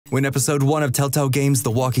When episode 1 of Telltale Games'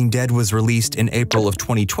 The Walking Dead was released in April of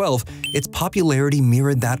 2012, its popularity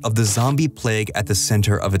mirrored that of the zombie plague at the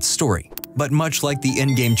center of its story. But much like the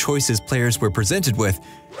in-game choices players were presented with,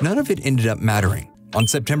 none of it ended up mattering. On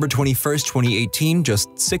September 21, 2018,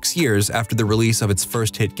 just 6 years after the release of its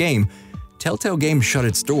first hit game, Telltale Games shut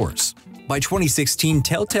its doors. By 2016,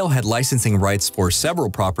 Telltale had licensing rights for several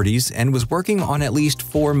properties and was working on at least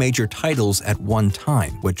 4 major titles at one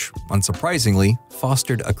time, which, unsurprisingly,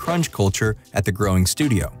 fostered a crunch culture at the growing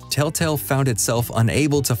studio. Telltale found itself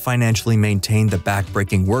unable to financially maintain the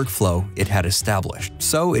backbreaking workflow it had established,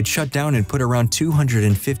 so it shut down and put around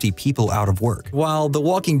 250 people out of work. While the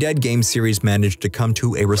Walking Dead game series managed to come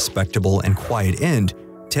to a respectable and quiet end,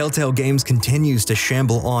 Telltale Games continues to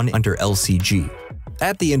shamble on under LCG.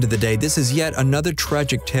 At the end of the day, this is yet another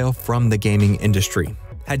tragic tale from the gaming industry.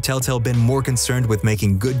 Had Telltale been more concerned with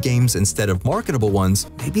making good games instead of marketable ones,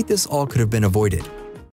 maybe this all could have been avoided.